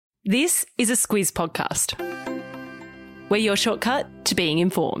This is a Squiz podcast. We're your shortcut to being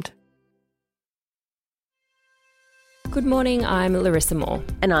informed. Good morning, I'm Larissa Moore.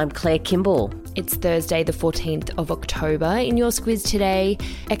 And I'm Claire Kimball. It's Thursday the 14th of October. In your Squiz today,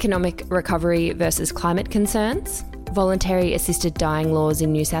 economic recovery versus climate concerns, voluntary assisted dying laws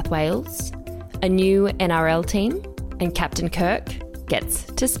in New South Wales, a new NRL team, and Captain Kirk gets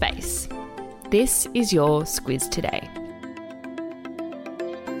to space. This is your Squiz today.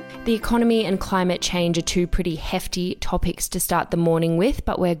 The economy and climate change are two pretty hefty topics to start the morning with,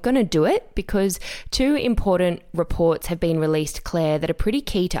 but we're going to do it because two important reports have been released, Claire, that are pretty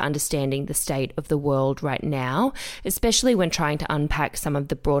key to understanding the state of the world right now, especially when trying to unpack some of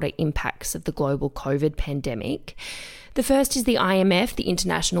the broader impacts of the global COVID pandemic. The first is the IMF, the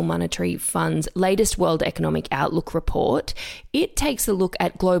International Monetary Fund's latest World Economic Outlook report. It takes a look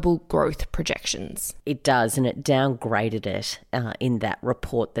at global growth projections. It does, and it downgraded it in that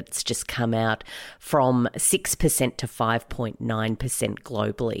report that's just come out from 6% to 5.9%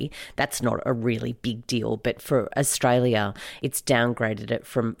 globally. That's not a really big deal, but for Australia, it's downgraded it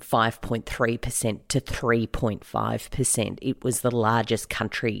from 5.3% to 3.5%. It was the largest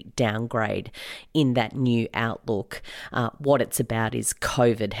country downgrade in that new outlook. What it's about is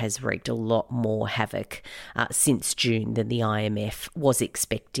COVID has wreaked a lot more havoc since June than the IMF was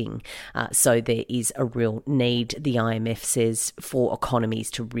expecting. So there is a real need, the IMF says, for economies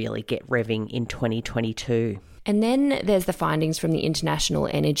to really get revving in 2022. And then there's the findings from the International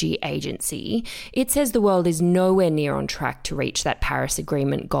Energy Agency. It says the world is nowhere near on track to reach that Paris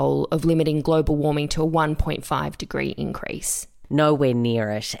Agreement goal of limiting global warming to a 1.5 degree increase. Nowhere near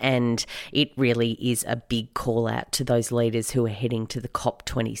it, and it really is a big call out to those leaders who are heading to the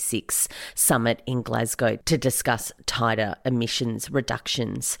COP26 summit in Glasgow to discuss tighter emissions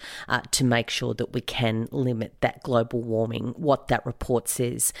reductions to make sure that we can limit that global warming. What that report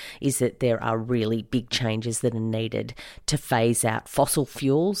says is that there are really big changes that are needed to phase out fossil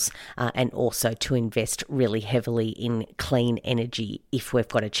fuels and also to invest really heavily in clean energy if we've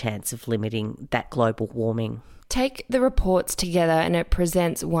got a chance of limiting that global warming. Take the reports together and it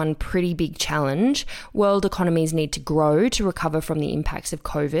presents one pretty big challenge. World economies need to grow to recover from the impacts of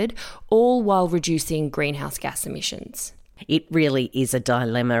COVID, all while reducing greenhouse gas emissions. It really is a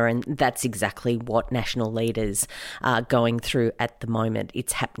dilemma, and that's exactly what national leaders are going through at the moment.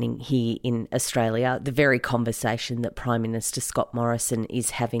 It's happening here in Australia. The very conversation that Prime Minister Scott Morrison is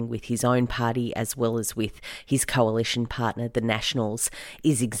having with his own party as well as with his coalition partner, the Nationals,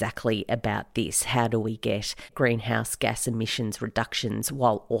 is exactly about this. How do we get greenhouse gas emissions reductions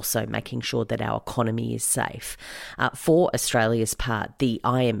while also making sure that our economy is safe? For Australia's part, the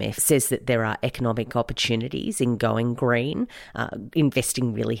IMF says that there are economic opportunities in going green,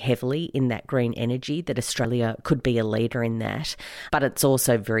 investing really heavily in that green energy, that Australia could be a leader in that. But it's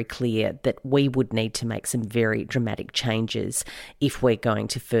also very clear that we would need to make some very dramatic changes if we're going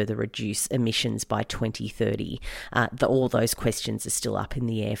to further reduce emissions by 2030. All those questions are still up in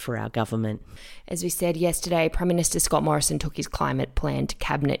the air for our government. As we said yesterday, Prime Minister Scott Morrison took his climate plan to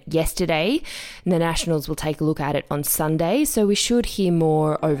Cabinet yesterday, and the Nationals will take a look at it on Sunday, so we should hear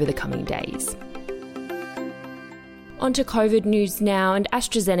more over the coming days. On to COVID news now, and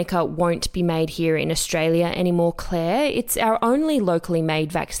AstraZeneca won't be made here in Australia anymore, Claire. It's our only locally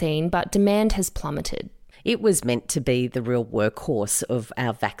made vaccine, but demand has plummeted. It was meant to be the real workhorse of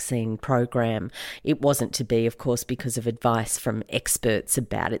our vaccine program. It wasn't to be, of course, because of advice from experts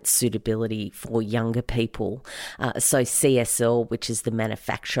about its suitability for younger people. So CSL, which is the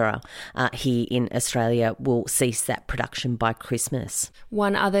manufacturer here in Australia, will cease that production by Christmas.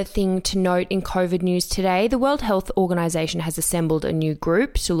 One other thing to note in COVID news today, the World Health Organization has assembled a new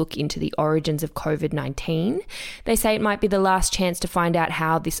group to look into the origins of COVID-19. They say it might be the last chance to find out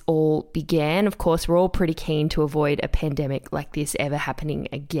how this all began. Of course, we're all pretty keen to avoid a pandemic like this ever happening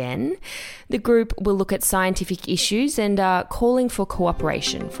again. The group will look at scientific issues and are calling for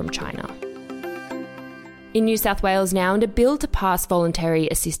cooperation from China. In New South Wales now, and a bill to pass voluntary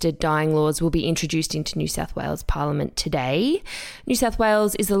assisted dying laws will be introduced into New South Wales Parliament today. New South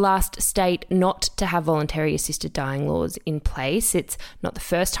Wales is the last state not to have voluntary assisted dying laws in place. It's not the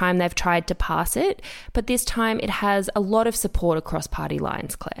first time they've tried to pass it, but this time it has a lot of support across party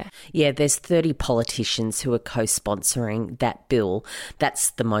lines, Claire. Yeah, there's 30 politicians who are co-sponsoring that bill.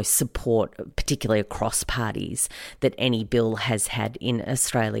 That's the most support, particularly across parties, that any bill has had in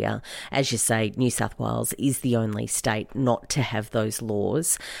Australia. As you say, New South Wales is the only state not to have those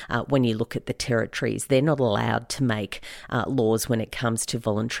laws. When you look at the territories, they're not allowed to make laws when it comes to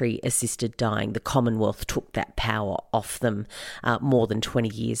voluntary assisted dying. The Commonwealth took that power off them more than 20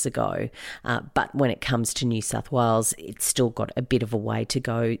 years ago. But when it comes to New South Wales, it's still got a bit of a way to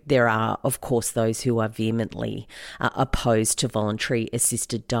go. There are, of course, those who are vehemently opposed to voluntary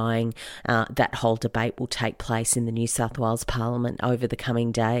assisted dying. That whole debate will take place in the New South Wales Parliament over the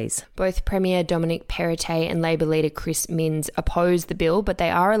coming days. Both Premier Dominic Perrottet and Labor leader Chris Minns oppose the bill, but they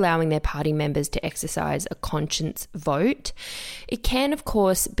are allowing their party members to exercise a conscience vote. It can, of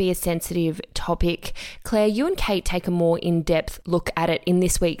course, be a sensitive topic. Claire, you and Kate take a more in-depth look at it in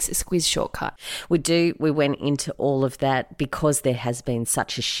this week's Squiz Shortcut. We do. We went into all of that because there has been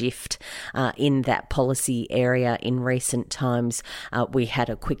such a shift in that policy area in recent times. We had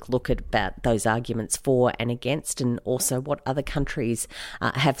a quick look at about those arguments for and against, and also what other countries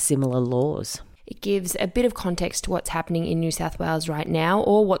have similar laws. It gives a bit of context to what's happening in New South Wales right now,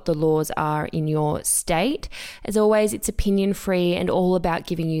 or what the laws are in your state. As always, it's opinion free and all about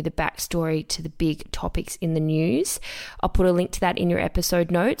giving you the backstory to the big topics in the news. I'll put a link to that in your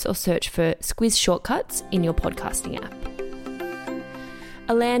episode notes, or search for Squiz Shortcuts in your podcasting app.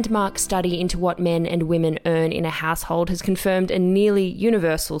 A landmark study into what men and women earn in a household has confirmed a nearly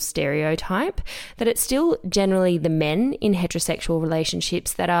universal stereotype that it's still generally the men in heterosexual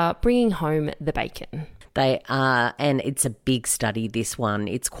relationships that are bringing home the bacon. They are, and it's a big study, this one.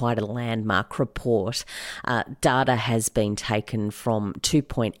 It's quite a landmark report. Data has been taken from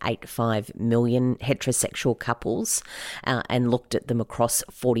 2.85 million heterosexual couples and looked at them across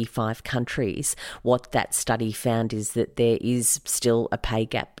 45 countries. What that study found is that there is still a pay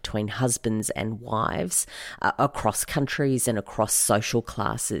gap between husbands and wives across countries and across social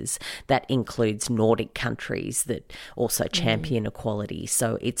classes. That includes Nordic countries that also champion equality.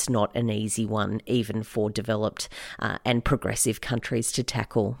 So it's not an easy one, even for developed and progressive countries to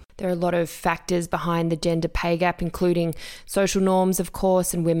tackle. There are a lot of factors behind the gender pay gap, including social norms, of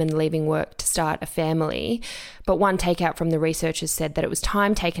course, and women leaving work to start a family. But one takeout from the researchers said that it was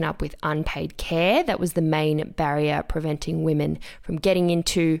time taken up with unpaid care. That was the main barrier preventing women from getting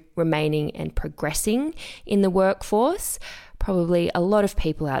into, remaining and progressing in the workforce. Probably a lot of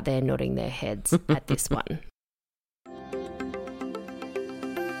people out there nodding their heads at this one.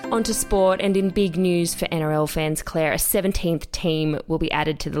 On to sport, and in big news for NRL fans, Claire, a 17th team will be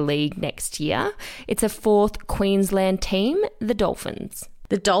added to the league next year. It's a 4th Queensland team, the Dolphins.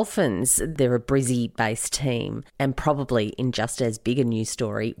 The Dolphins, they're a Brizzy-based team, and probably in just as big a news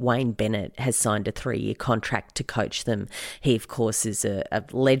story, Wayne Bennett has signed a 3-year contract to coach them. He, of course, is a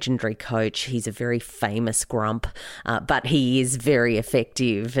legendary coach. He's a very famous grump, but he is very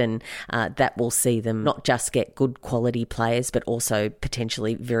effective, and that will see them not just get good quality players, but also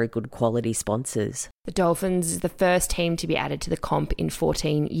potentially very good quality sponsors. The Dolphins is the first team to be added to the comp in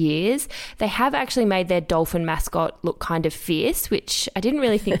 14 years. They have actually made their dolphin mascot look kind of fierce, which I didn't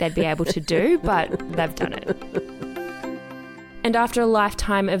really think they'd be able to do, but they've done it. And after a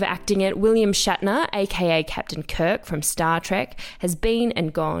lifetime of acting it, William Shatner, aka Captain Kirk from Star Trek, has been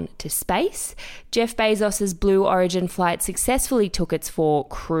and gone to space. Jeff Bezos' Blue Origin flight successfully took its 4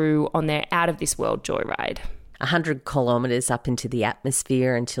 crew on their out-of-this-world joyride. 100 kilometres up into the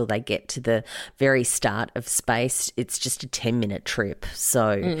atmosphere until they get to the very start of space. It's just a 10-minute trip,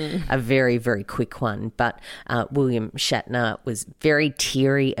 so a very, very quick one. But William Shatner was very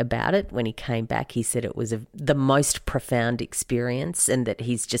teary about it when he came back. He said it was the most profound experience and that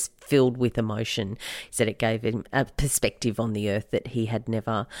he's just filled with emotion. He said it gave him a perspective on the earth that he had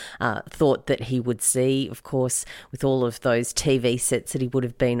never thought that he would see. Of course, with all of those TV sets that he would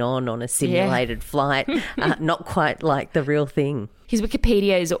have been on a simulated flight, not quite like the real thing. His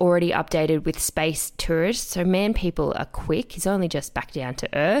Wikipedia is already updated with space tourists, so man, people are quick. He's only just back down to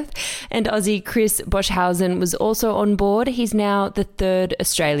Earth. And Aussie Chris Boschhausen was also on board. He's now the 3rd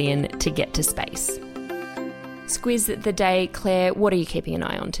Australian to get to space. Squiz the day, Claire, what are you keeping an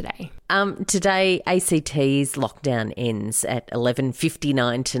eye on today? Today, ACT's lockdown ends at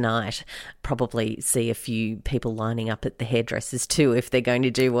 11:59 tonight. Probably see a few people lining up at the hairdressers too if they're going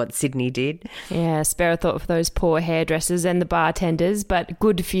to do what Sydney did. Yeah, spare a thought for those poor hairdressers and the bartenders, but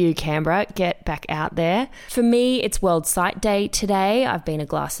good for you, Canberra. Get back out there. For me, it's World Sight Day today. I've been a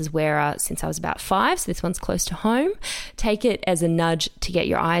glasses wearer since I was about 5, so this one's close to home. Take it as a nudge to get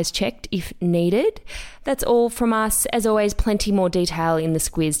your eyes checked if needed. That's all from us. As always, plenty more detail in the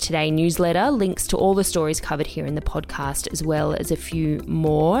Squiz Today newsletter, links to all the stories covered here in the podcast, as well as a few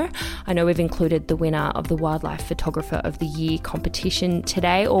more. I know we've included the winner of the Wildlife Photographer of the Year competition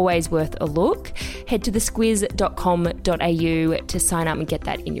today. Always worth a look. Head to thesquiz.com.au to sign up and get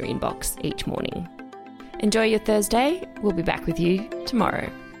that in your inbox each morning. Enjoy your Thursday. We'll be back with you tomorrow.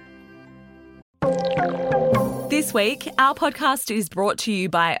 This week, our podcast is brought to you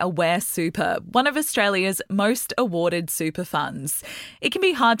by Aware Super, one of Australia's most awarded super funds. It can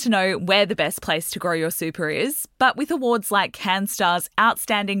be hard to know where the best place to grow your super is, but with awards like CanStar's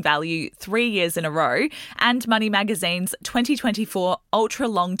Outstanding Value 3 years in a row and Money Magazine's 2024 Ultra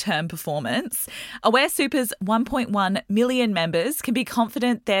Long-Term Performance, Aware Super's 1.1 million members can be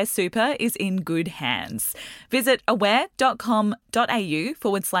confident their super is in good hands. Visit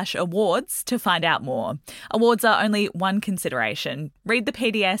aware.com.au/awards to find out more. Awards are only one consideration. Read the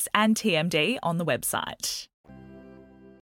PDS and TMD on the website.